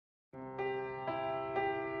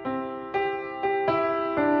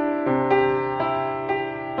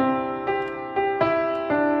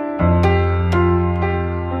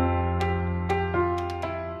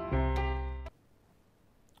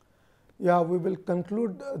Yeah, we will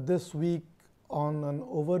conclude this week on an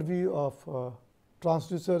overview of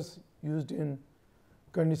transducers used in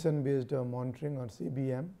condition based monitoring or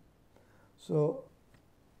CBM. So,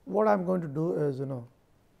 what I am going to do is,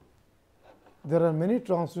 there are many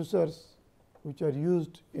transducers which are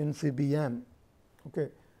used in CBM. Okay.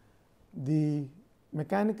 The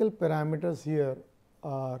mechanical parameters here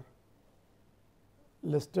are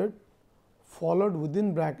listed, followed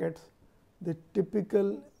within brackets the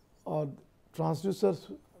typical or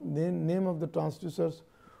transducers, name of the transducers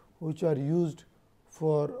which are used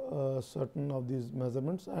for certain of these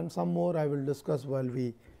measurements, and some more I will discuss while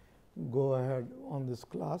we go ahead on this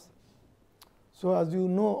class. So, as you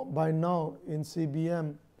know by now in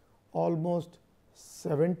CBM almost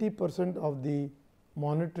 70% of the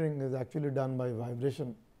monitoring is actually done by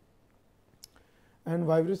vibration, and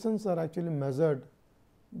vibrations are actually measured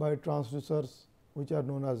by transducers which are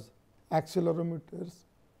known as accelerometers.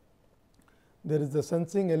 There is the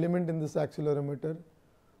sensing element in this accelerometer,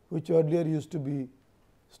 which earlier used to be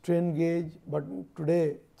strain gauge, but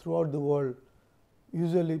today throughout the world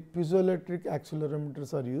usually piezoelectric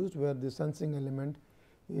accelerometers are used, where the sensing element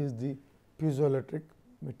is the piezoelectric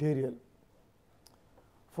material.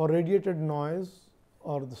 For radiated noise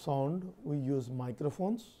or the sound, we use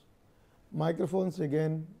microphones. Microphones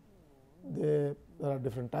again, there are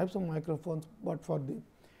different types of microphones, but for the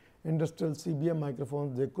industrial CBM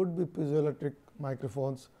microphones, they could be piezoelectric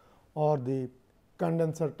microphones or the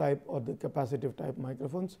condenser type or the capacitive type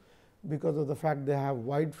microphones, because of the fact they have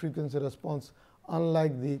wide frequency response,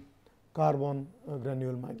 unlike the carbon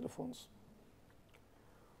granule microphones.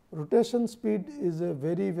 Rotation speed is a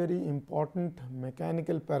very important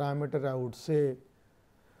mechanical parameter, I would say,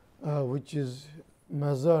 which is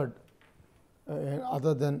measured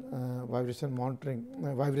other than vibration monitoring,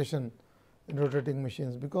 vibration in rotating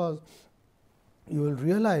machines, because you will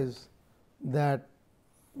realize that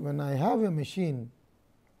when I have a machine,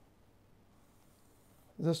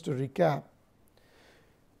 just to recap,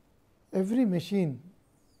 every machine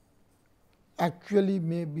actually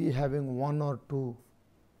may be having one or two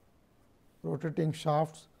rotating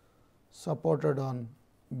shafts supported on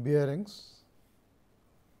bearings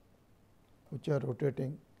which are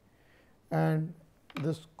rotating, and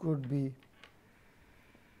this could be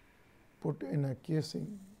put in a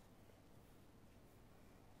casing.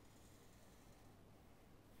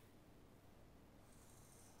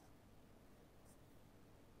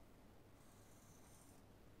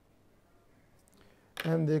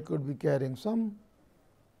 And they could be carrying some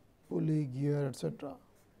pulley, gear, etc.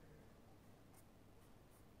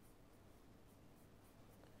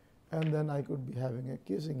 And then I could be having a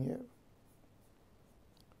casing here.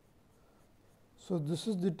 So, this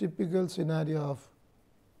is the typical scenario of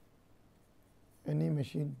any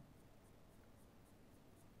machine.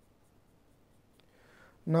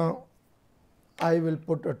 Now, I will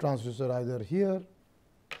put a transducer either here,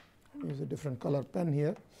 use a different color pen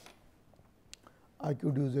here. I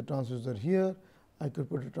could use a transducer here, I could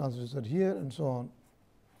put a transducer here, and so on.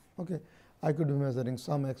 Okay. I could be measuring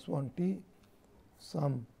some x 1 t,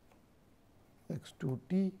 some x 2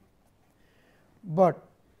 t, but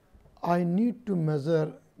I need to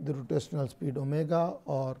measure the rotational speed omega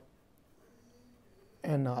or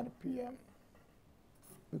n RPM,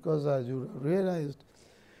 because as you realized,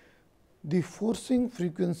 the forcing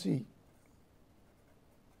frequency,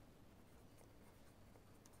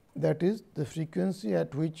 that is the frequency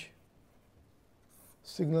at which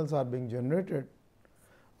signals are being generated,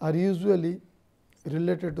 are usually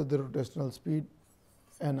related to the rotational speed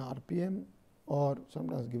n RPM or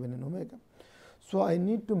sometimes given in omega. So, I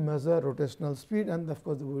need to measure rotational speed, and of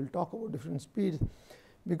course, we will talk about different speeds,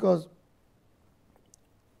 because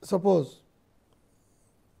suppose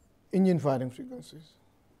engine firing frequencies.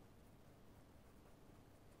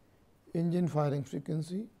 Engine firing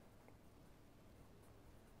frequency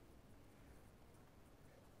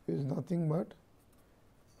is nothing but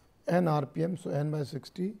n RPM. So, n by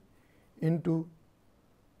 60 into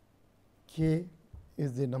k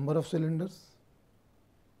is the number of cylinders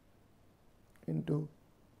into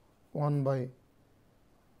 1 by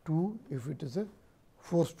 2 if it is a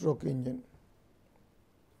 4-stroke engine.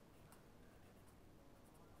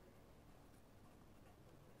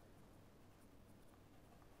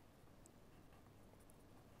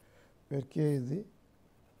 Where k is the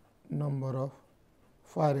number of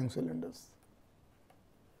firing cylinders.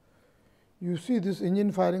 You see, this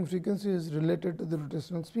engine firing frequency is related to the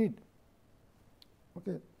rotational speed.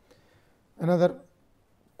 Okay. Another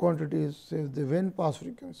quantity is, say, the vane pass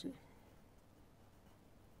frequency.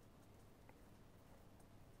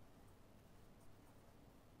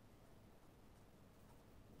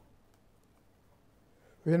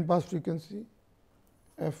 When pass frequency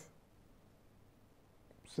f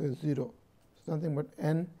say 0, it's nothing but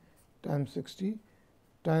n times 60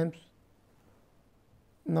 times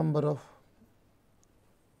number of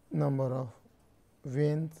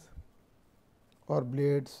vanes or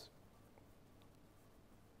blades.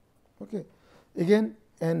 Okay. Again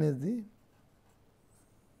n is the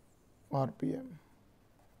RPM,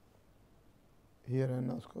 here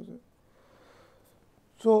n is cosine.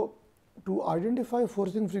 So, to identify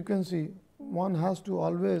forcing frequency, one has to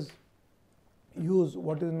always use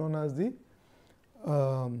what is known as the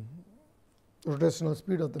rotational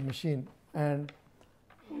speed of the machine, and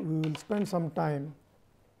we will spend some time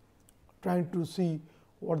trying to see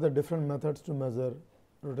what are the different methods to measure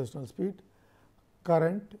rotational speed.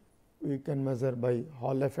 Current we can measure by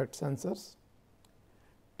Hall effect sensors,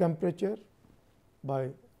 temperature by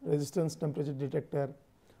resistance temperature detector,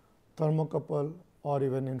 thermocouple or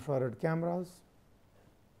even infrared cameras,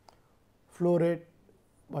 flow rate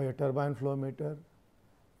by a turbine flow meter,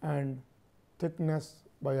 and thickness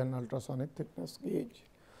by an ultrasonic thickness gauge.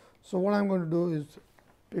 So, what I am going to do is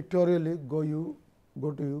pictorially go to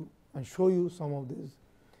you and show you some of these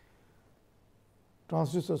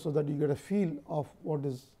transducers, so that you get a feel of what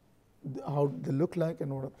is how they look like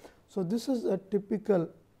and what. So, this is a typical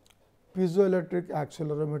piezoelectric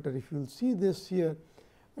accelerometer. If you will see this here,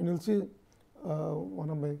 and you will see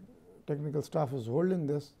one of my technical staff is holding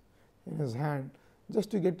this in his hand,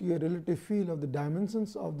 just to get you a relative feel of the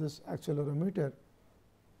dimensions of this accelerometer.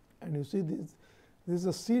 And you see this is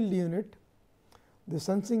a sealed unit. The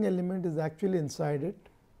sensing element is actually inside it,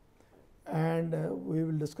 and we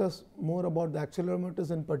will discuss more about the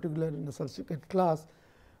accelerometers in particular in a subsequent class.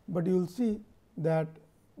 But you will see that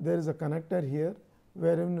there is a connector here,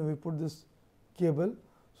 wherein we put this cable,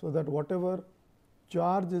 so that whatever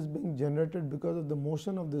charge is being generated because of the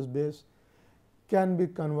motion of this base can be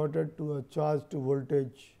converted to a charge to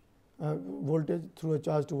voltage through a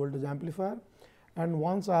charge to voltage amplifier. And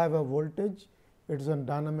once I have a voltage, it is a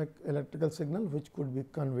dynamic electrical signal which could be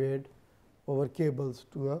conveyed over cables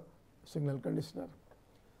to a signal conditioner.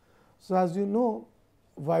 So, as you know,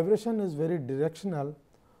 vibration is very directional.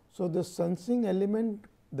 So, the sensing element,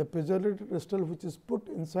 the piezoelectric crystal which is put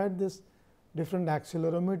inside this different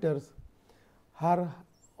accelerometers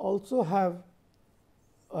also have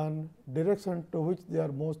a direction to which they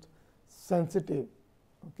are most sensitive.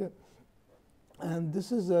 Okay. And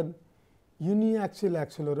this is a uniaxial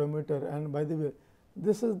accelerometer, and by the way,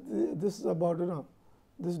 this is about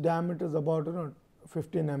this diameter is about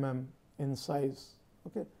 15 mm in size,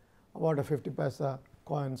 okay, about a 50 paisa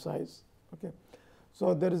coin size. Okay.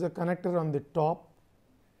 So, there is a connector on the top.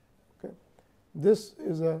 Okay. This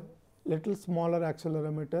is a little smaller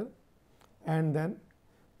accelerometer, and then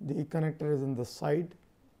the connector is in the side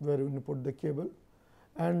where you put the cable,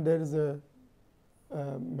 and there is a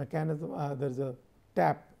mechanism, there is a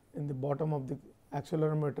tap in the bottom of the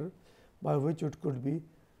accelerometer by which it could be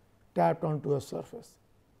tapped onto a surface.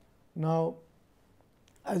 Now,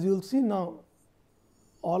 as you will see now,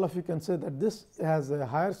 all of you can say that this has a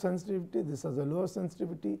higher sensitivity, this has a lower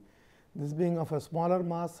sensitivity, this being of a smaller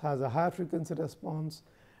mass has a higher frequency response,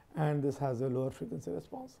 and this has a lower frequency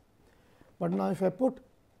response. But now, if I put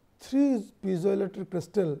 3 piezoelectric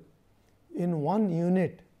crystal in one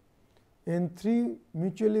unit in 3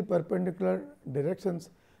 mutually perpendicular directions,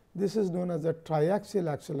 this is known as a triaxial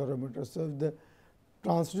accelerometer. So, if the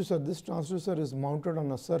transducer, this transducer is mounted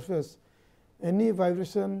on a surface, any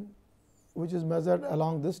vibration which is measured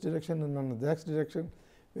along this direction and on the x direction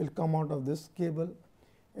will come out of this cable.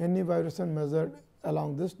 Any vibration measured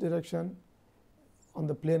along this direction on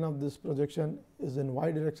the plane of this projection is in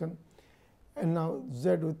y direction, and now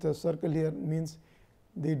z with a circle here means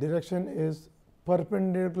the direction is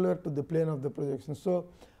perpendicular to the plane of the projection. So,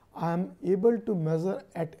 I am able to measure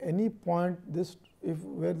at any point this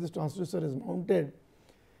where this transducer is mounted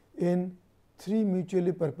in 3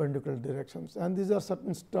 mutually perpendicular directions, and these are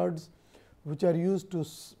certain studs which are used to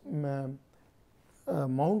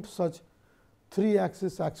mount such 3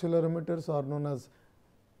 axis accelerometers, are known as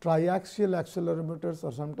triaxial accelerometers,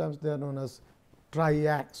 or sometimes they are known as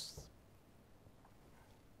triacs.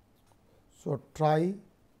 So,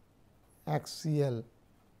 triaxial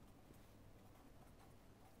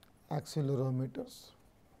accelerometers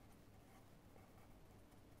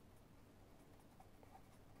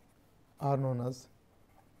are known as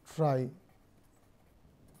triacs.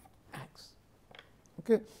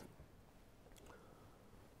 Okay.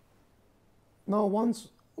 Now, once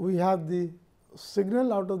we have the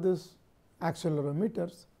signal out of this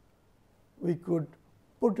accelerometers, we could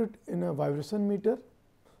put it in a vibration meter,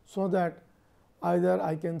 so that either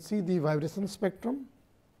I can see the vibration spectrum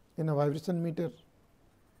in a vibration meter.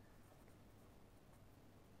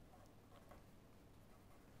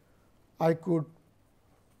 I could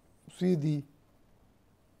see the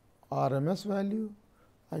RMS value,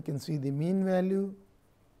 I can see the mean value,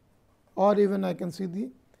 or even I can see the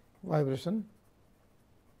vibration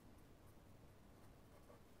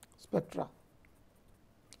spectra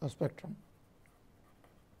or spectrum.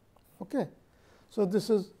 Okay. So, this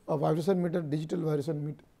is a vibration meter, digital vibration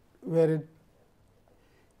meter, where it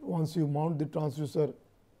once you mount the transducer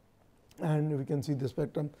and we can see the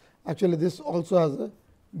spectrum. Actually, this also has a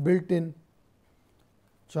built-in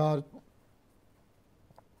charge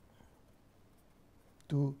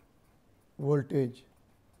to voltage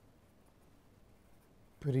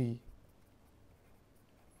pre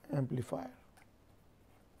amplifier.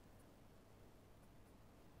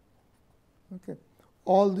 Okay.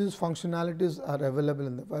 All these functionalities are available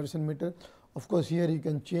in the vibration meter. Of course, here you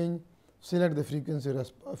can change, select the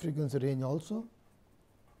frequency range also.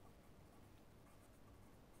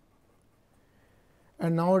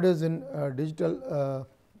 And nowadays in digital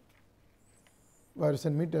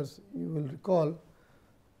vibration meters, you will recall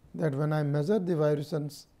that when I measure the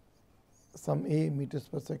vibrations some A meters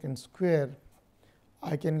per second square,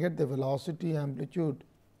 I can get the velocity amplitude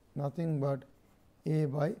nothing but A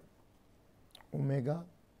by omega,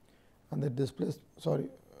 and the displacement, sorry,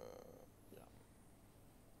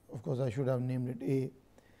 of course, I should have named it A.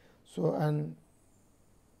 So, and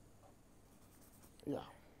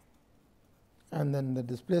then the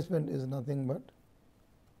displacement is nothing but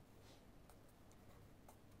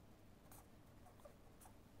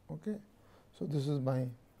okay. So, this is my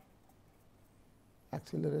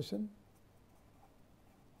acceleration,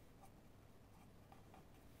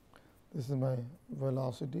 this is my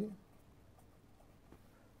velocity,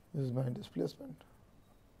 this is my displacement.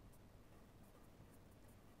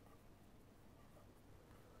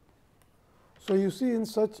 So, you see in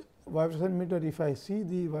such vibration meter, if I see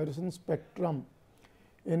the vibration spectrum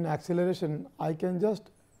in acceleration, I can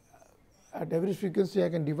just at every frequency I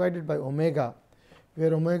can divide it by omega,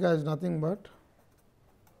 where omega is nothing but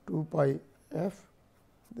 2 pi f.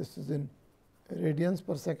 This is in radians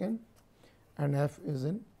per second and f is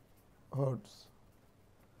in hertz.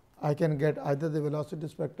 I can get either the velocity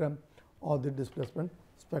spectrum or the displacement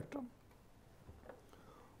spectrum.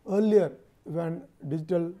 Earlier, when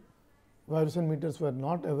digital vibration meters were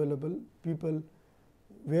not available, people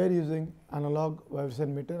were using analog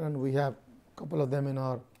vibration meter, and we have couple of them in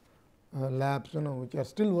our labs, which are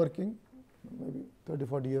still working, maybe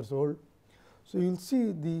 30-40 years old. So, you will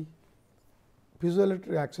see the piezoelectric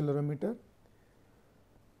accelerometer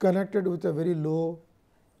connected with a very low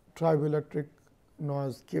triboelectric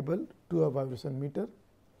noise cable to a vibration meter,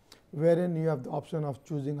 wherein you have the option of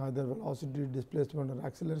choosing either velocity, displacement or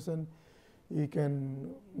acceleration. You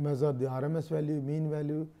can measure the RMS value, mean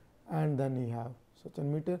value, and then you have such a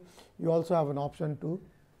meter. You also have an option to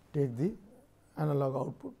take the analog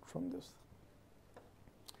output from this.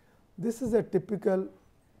 This is a typical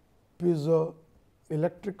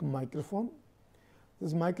piezoelectric microphone.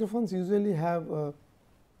 These microphones usually have a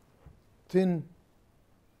thin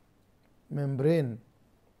membrane.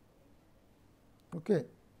 Okay.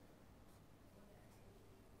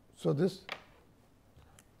 So, this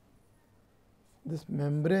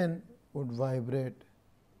membrane would vibrate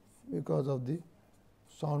because of the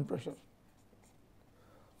sound pressure.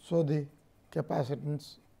 So, the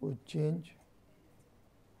capacitance would change,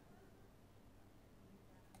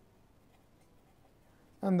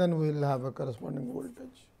 and then we will have a corresponding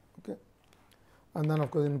voltage. Okay. And then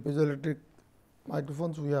of course, in piezoelectric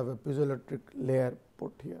microphones we have a piezoelectric layer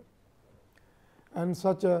put here, and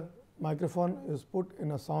such a microphone is put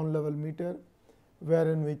in a sound level meter,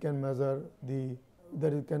 wherein we can measure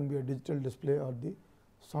there can be a digital display or the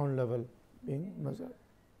sound level being measured.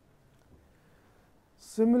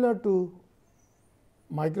 Similar to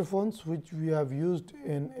microphones which we have used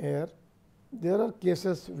in air, there are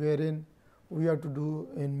cases wherein we have to do,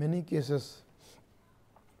 in many cases,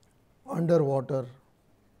 underwater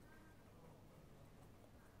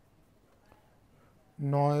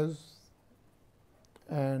noise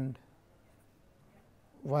and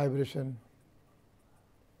vibration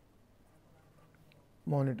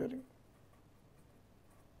monitoring.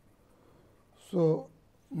 So,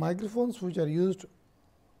 microphones which are used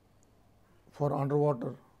for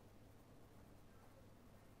underwater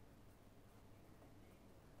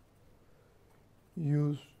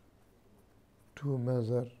used to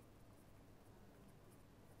measure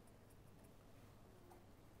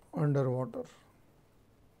underwater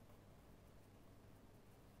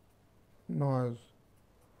noise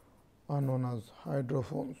are known as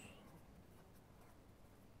hydrophones.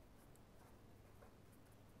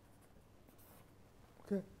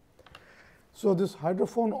 So, this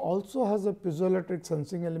hydrophone also has a piezoelectric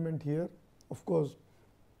sensing element here. Of course,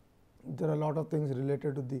 there are a lot of things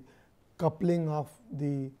related to the coupling of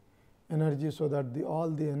the energy, so that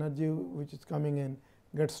all the energy which is coming in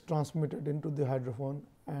gets transmitted into the hydrophone,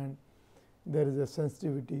 and there is a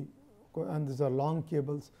sensitivity, and these are long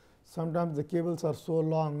cables. Sometimes the cables are so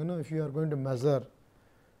long, if you are going to measure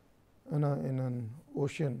in an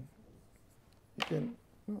ocean,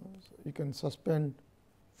 you can suspend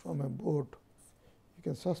from a boat,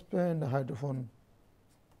 you can suspend a hydrophone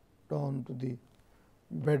down to the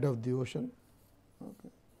bed of the ocean. Okay.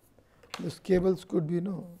 These cables could be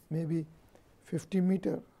maybe 50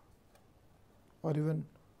 meter or even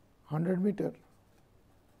 100 meter.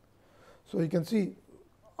 So, you can see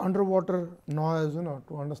underwater noise,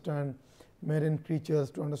 to understand marine creatures,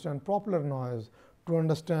 to understand propeller noise, to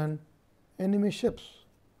understand enemy ships,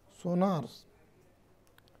 sonars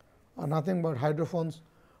are nothing but hydrophones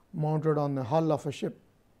mounted on the hull of a ship.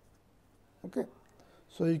 Okay.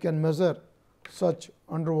 So, you can measure such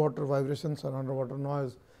underwater vibrations or underwater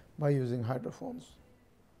noise by using hydrophones.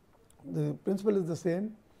 The principle is the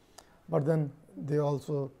same, but then they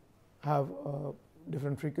also have a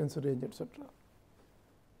different frequency range, etc.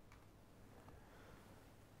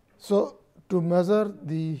 So, to measure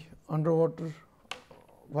the underwater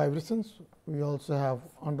vibrations, we also have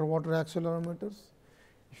underwater accelerometers.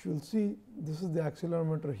 If you will see, this is the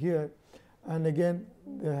accelerometer here, and again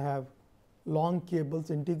they have long cables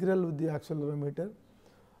integral with the accelerometer,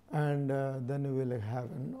 and then you will have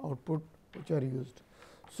an output which are used.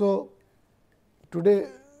 So, today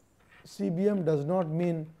CBM does not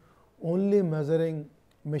mean only measuring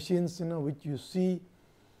machines which you see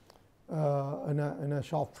in a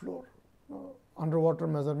shop floor. Underwater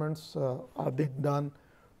measurements are being done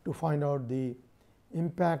to find out the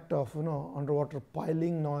impact of underwater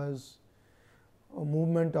piling noise,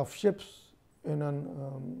 movement of ships in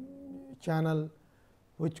a channel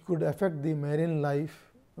which could affect the marine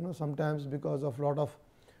life, sometimes because of lot of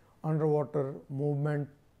underwater movement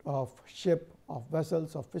of ship, of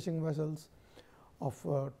vessels, of fishing vessels, of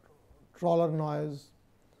trawler noise,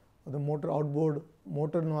 the motor outboard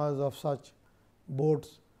motor noise of such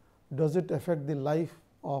boats. Does it affect the life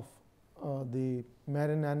of the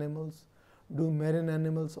marine animals? Do marine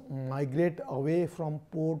animals migrate away from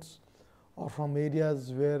ports or from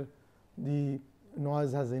areas where the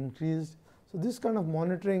noise has increased? So, this kind of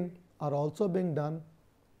monitoring are also being done.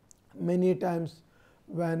 Many times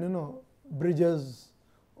when bridges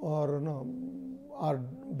or are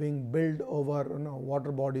being built over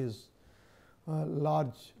water bodies,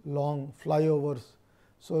 large long flyovers.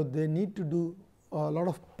 So, they need to do a lot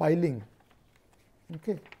of piling,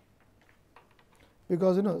 okay.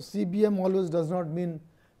 Because CBM always does not mean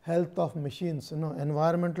health of machines,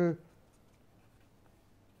 environmental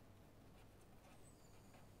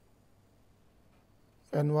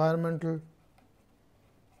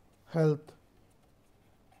health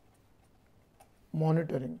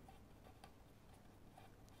monitoring,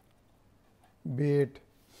 be it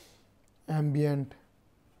ambient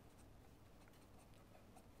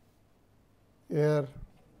air,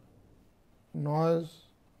 noise,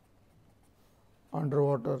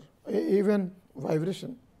 underwater, even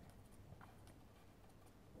vibration,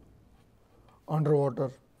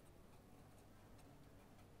 underwater,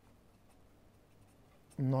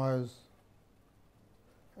 noise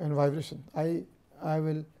and vibration. I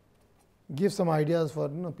will give some ideas for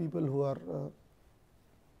people who are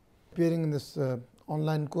appearing in this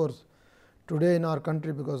online course today in our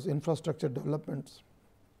country, because infrastructure developments.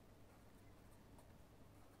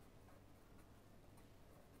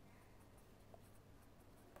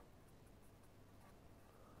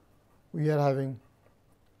 We are having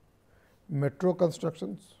metro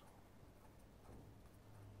constructions,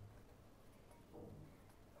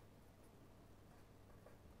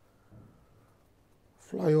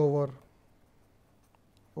 flyover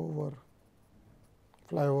or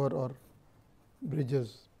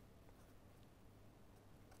bridges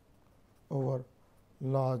over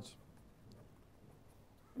large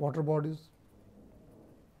water bodies.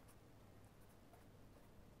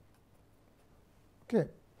 Okay.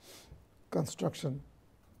 Construction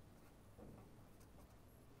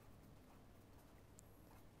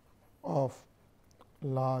of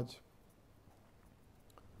large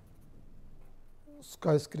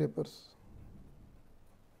skyscrapers.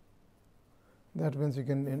 That means you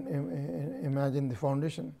can imagine the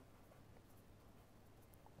foundation.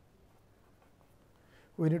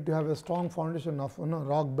 We need to have a strong foundation of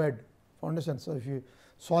rock bed foundation. So, if you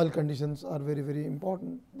soil conditions are very, very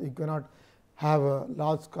important. You cannot have a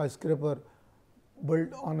large skyscraper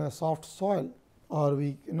built on a soft soil or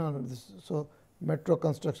we this, so metro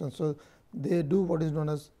construction. So, they do what is known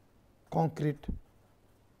as concrete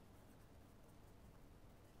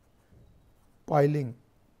piling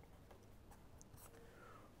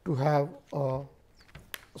to have a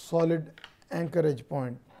solid anchorage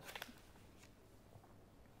point.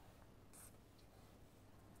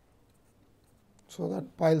 So,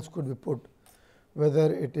 that piles could be put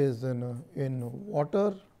whether it is in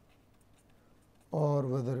water or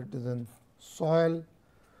whether it is in soil.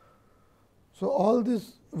 So, all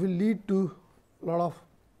this will lead to a lot of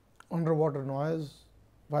underwater noise,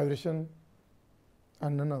 vibration,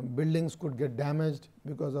 and buildings could get damaged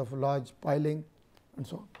because of large piling and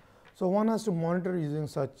so on. So, one has to monitor using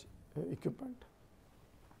such equipment.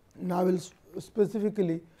 Now, I will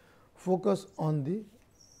specifically focus on the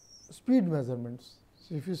speed measurements.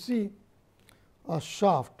 So, if you see a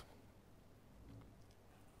shaft,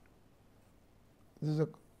 this is a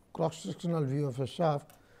cross-sectional view of a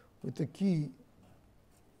shaft with a key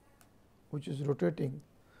which is rotating.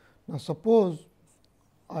 Now, suppose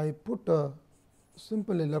I put a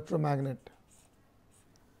simple electromagnet,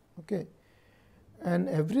 okay, and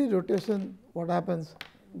every rotation what happens,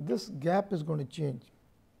 this gap is going to change.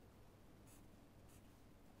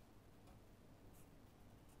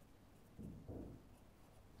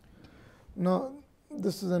 Now,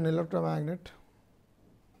 this is an electromagnet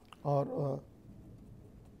or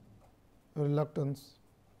a reluctance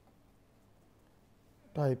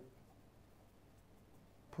type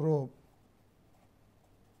probe.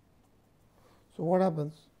 So, what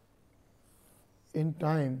happens in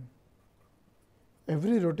time,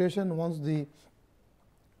 every rotation once the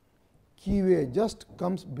keyway just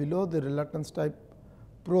comes below the reluctance type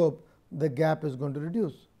probe, the gap is going to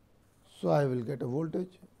reduce. So, I will get a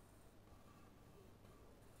voltage.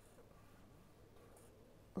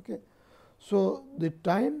 Okay. So, the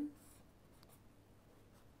time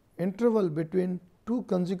interval between two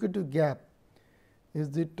consecutive gap is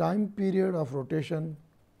the time period of rotation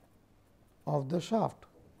of the shaft.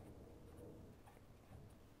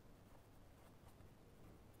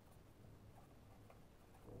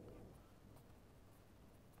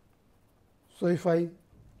 So, if I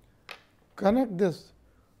connect this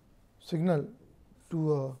signal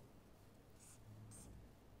to a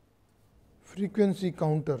frequency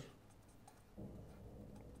counter,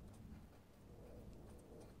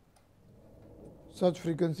 such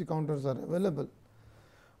frequency counters are available,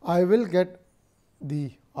 I will get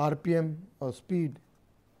the RPM or speed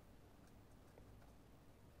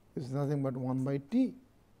is nothing but 1 by t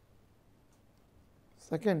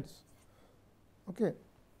seconds, okay,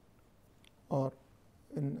 or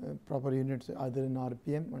in proper units either in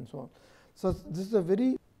RPM and so on. So, this is a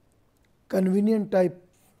very convenient type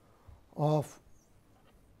of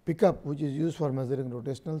pickup which is used for measuring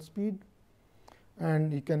rotational speed,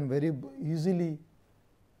 and you can very easily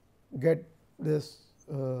get this.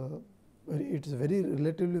 It is very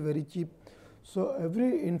relatively very cheap. So,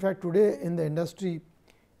 in fact, today in the industry,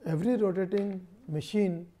 every rotating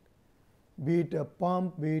machine, be it a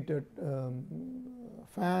pump, be it a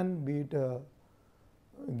fan, be it a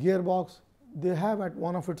gearbox, they have at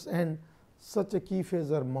one of its end such a key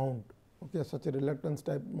phaser mount, okay, such a reluctance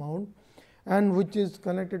type mount, and which is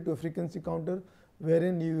connected to a frequency counter,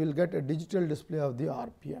 wherein you will get a digital display of the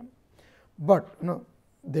RPM. But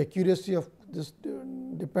the accuracy of this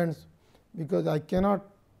depends, because I cannot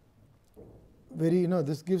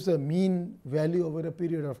this gives a mean value over a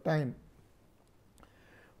period of time.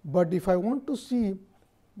 But if I want to see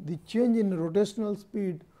the change in rotational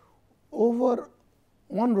speed over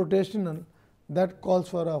one rotational, that calls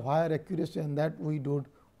for a higher accuracy, and that we do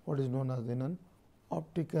what is known as in an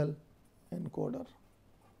optical encoder.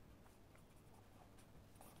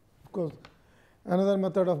 Of course, another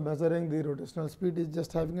method of measuring the rotational speed is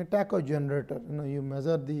just having a tacho generator. You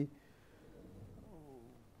measure the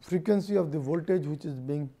frequency of the voltage which is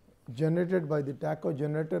being generated by the tacho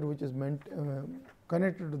generator, which is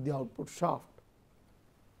connected to the output shaft.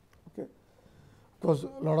 Okay. Of course,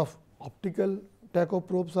 a lot of optical tacho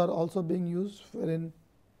probes are also being used, wherein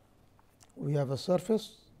we have a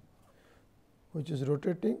surface which is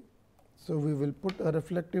rotating. So, we will put a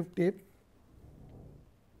reflective tape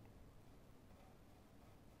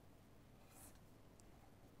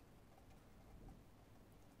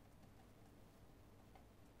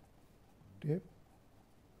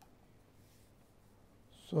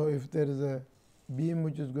So, if there is a beam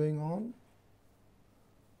which is going on,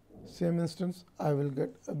 same instance I will get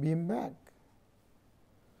a beam back.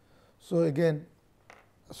 So, again,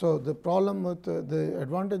 so the problem with the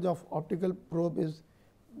advantage of optical probe is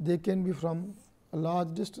they can be from a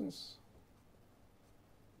large distance.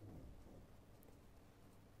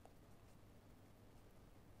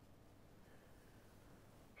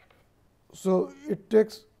 So, it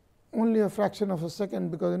takes only a fraction of a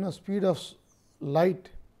second, because speed of light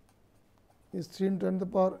is 3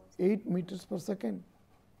 × 10⁸ meters per second.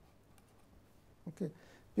 Okay.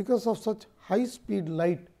 Because of such high speed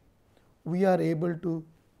light, we are able to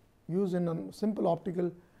use in a simple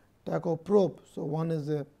optical tacho probe. So, one is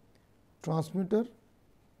a transmitter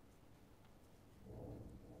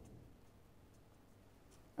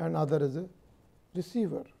and other is a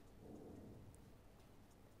receiver.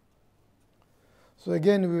 So,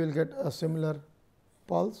 again we will get a similar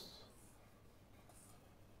pulse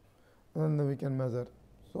and then we can measure.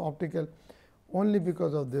 So, optical only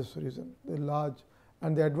because of this reason, the large,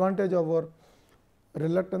 and the advantage of our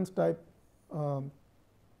reluctance type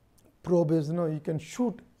probe is, you can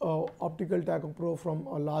shoot a optical tacho probe from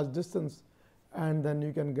a large distance and then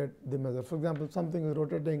you can get the measure. For example, something is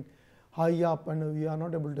rotating high up and we are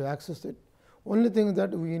not able to access it. Only thing is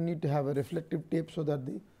that we need to have a reflective tape, so that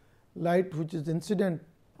the light which is incident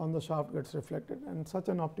on the shaft gets reflected, and such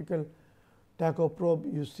an optical tacho probe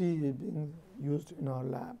you see is being used in our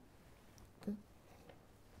lab. Okay.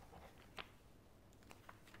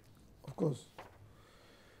 Of course,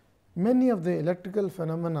 many of the electrical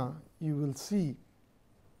phenomena you will see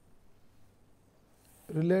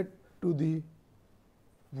relate to the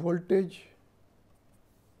voltage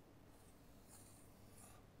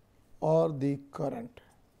or the current.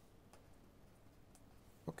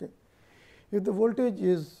 Okay. If the voltage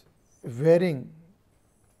is varying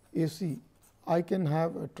AC, I can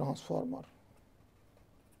have a transformer.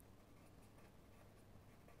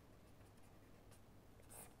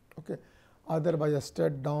 Okay. Either by a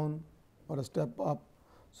step down or a step up.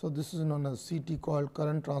 So, this is known as CT coil,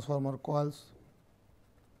 current transformer coils,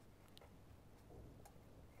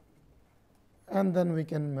 and then we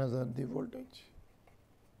can measure the voltage.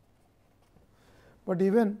 But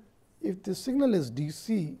even if the signal is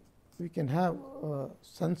DC, we can have a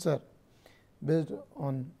sensor based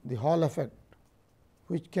on the Hall effect,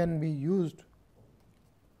 which can be used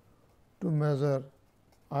to measure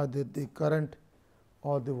either the current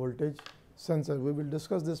or the voltage sensor. We will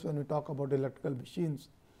discuss this when we talk about electrical machines.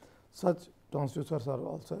 Such transducers are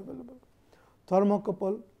also available.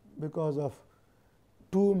 Thermocouple, because of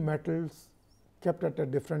two metals kept at a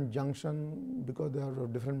different junction, because they are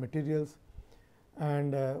of different materials,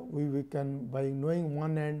 and we can, by knowing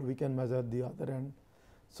one end, we can measure the other end.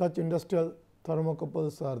 Such industrial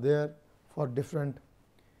thermocouples are there for different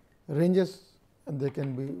ranges, and they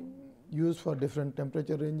can be used for different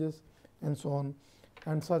temperature ranges and so on,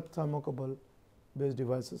 and such thermocouple based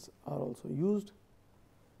devices are also used.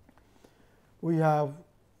 We have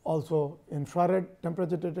also infrared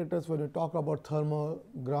temperature detectors. When we talk about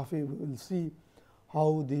thermography, we will see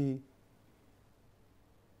how the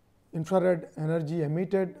infrared energy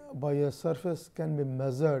emitted by a surface can be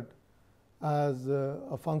measured as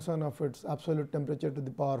a function of its absolute temperature to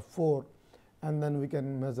the power 4, and then we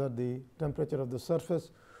can measure the temperature of the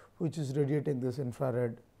surface which is radiating this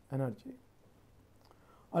infrared energy.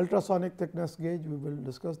 Ultrasonic thickness gauge, we will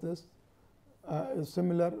discuss this, is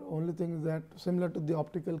similar, only thing is that similar to the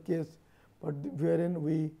optical case, but wherein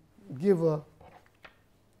we give a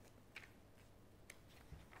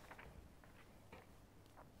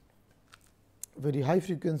very high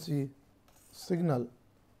frequency signal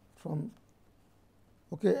from,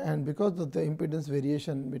 okay, and because of the impedance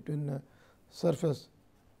variation between a surface,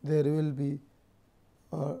 there will be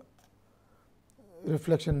a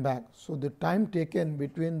reflection back. So, the time taken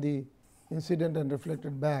between the incident and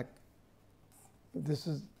reflected back, this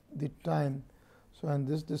is the time. So, and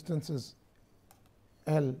this distance is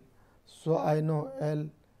L. So, I know L,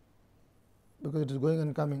 because it is going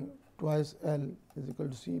and coming, twice L is equal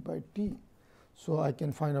to C by T. So, I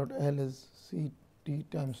can find out L is C T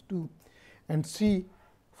times 2, and C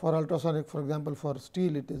for ultrasonic, for example, for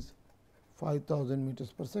steel it is 5000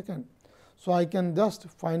 meters per second. So, I can just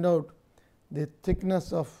find out the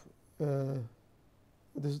thickness of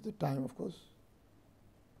this is the time, of course,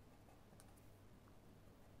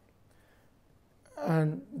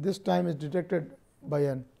 and this time is detected by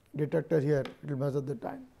a detector here, it will measure the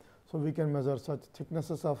time. So, we can measure such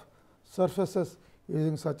thicknesses of surfaces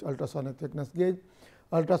using such ultrasonic thickness gauge.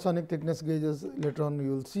 Ultrasonic thickness gauges, later on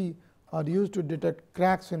you will see, are used to detect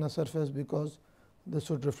cracks in a surface, because they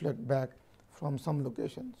should reflect back from some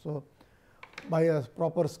location. So, by a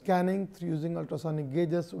proper scanning through using ultrasonic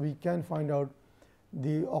gauges, we can find out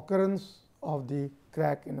the occurrence of the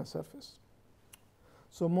crack in a surface.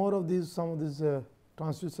 So, more of these, some of these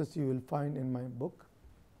transducers you will find in my book.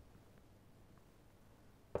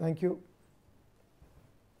 Thank you.